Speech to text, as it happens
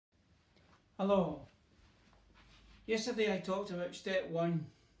Hello. Yesterday I talked about step 1,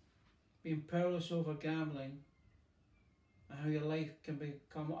 being powerless over gambling, and how your life can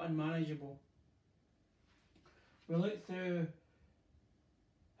become unmanageable. We looked through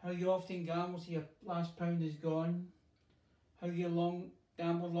how you often gamble till your last pound is gone, how you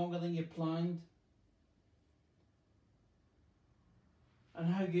gambled longer than you planned,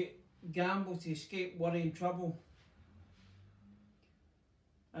 and how you gamble to escape worry and trouble,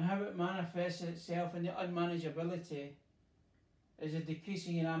 and how it manifested itself in the unmanageability as a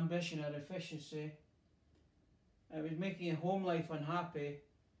decreasing in ambition or efficiency. It was making your home life unhappy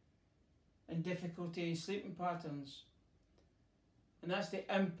and difficulty in sleeping patterns. And that's the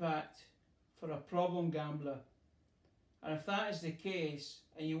impact for a problem gambler. And if that is the case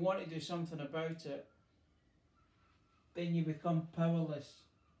and you want to do something about it, then you become powerless.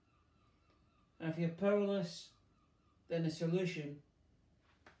 And if you're powerless, then the solution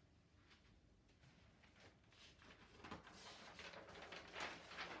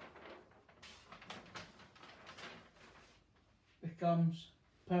becomes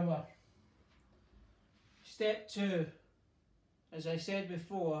power. Step 2, as I said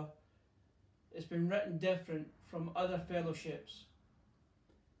before, it's been written different from other fellowships.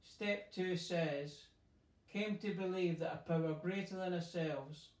 Step 2 says, came to believe that a power greater than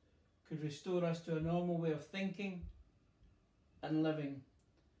ourselves could restore us to a normal way of thinking and living.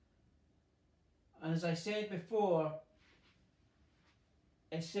 And as I said before,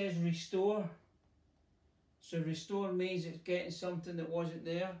 it says restore. So restore means it's getting something that wasn't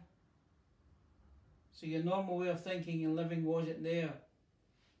there. So your normal way of thinking and living wasn't there.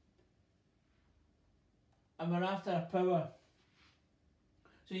 And we're after a power.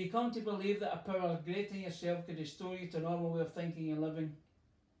 So you come to believe that a power greater than yourself could restore you to a normal way of thinking and living.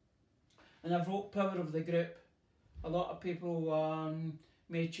 And I've wrote power of the group. A lot of people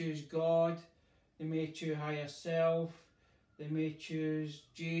may choose God, they may choose higher self, they may choose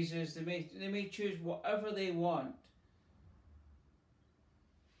Jesus, they may choose whatever they want.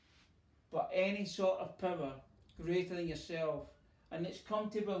 But any sort of power greater than yourself, and it's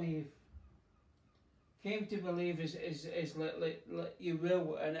come to believe. Came to believe is like you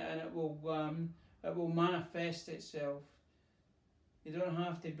will, and it will manifest itself. You don't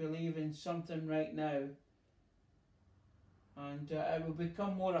have to believe in something right now, and it will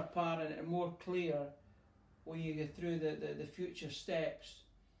become more apparent and more clear when you go through the future steps.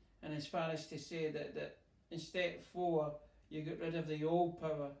 And as far as to say that in step 4 you get rid of the old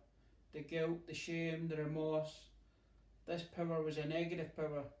power, the guilt, the shame, the remorse. This power was a negative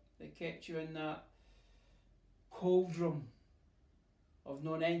power that kept you in that cauldron of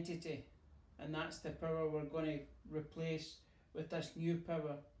non-entity, and that's the power we're going to replace with this new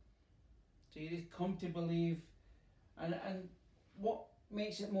power. So you just come to believe, and what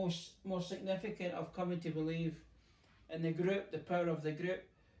makes it more significant of coming to believe in the group, the power of the group,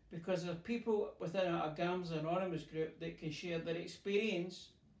 because there are people within a Gamblers Anonymous group that can share their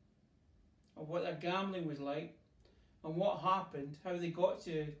experience of what their gambling was like and what happened, how they got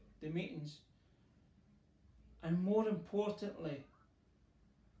to the meetings, and more importantly,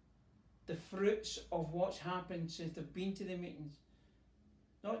 the fruits of what's happened since they've been to the meetings.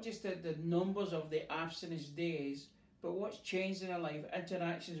 Not just the numbers of the abstinence days, but what's changed in their life,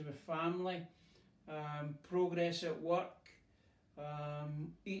 interactions with family, progress at work,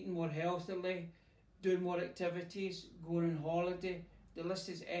 eating more healthily, doing more activities, going on holiday. The list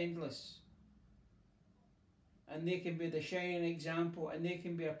is endless. And they can be the shining example, and they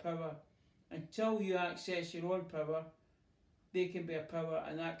can be a power. Until you access your own power, they can be a power,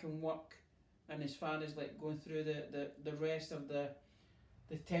 and that can work. And as far as like going through the rest of the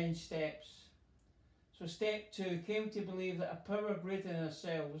 10 steps. So step 2, came to believe that a power greater than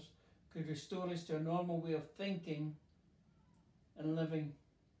ourselves could restore us to a normal way of thinking and living.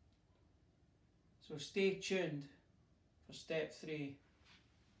 So stay tuned for step 3.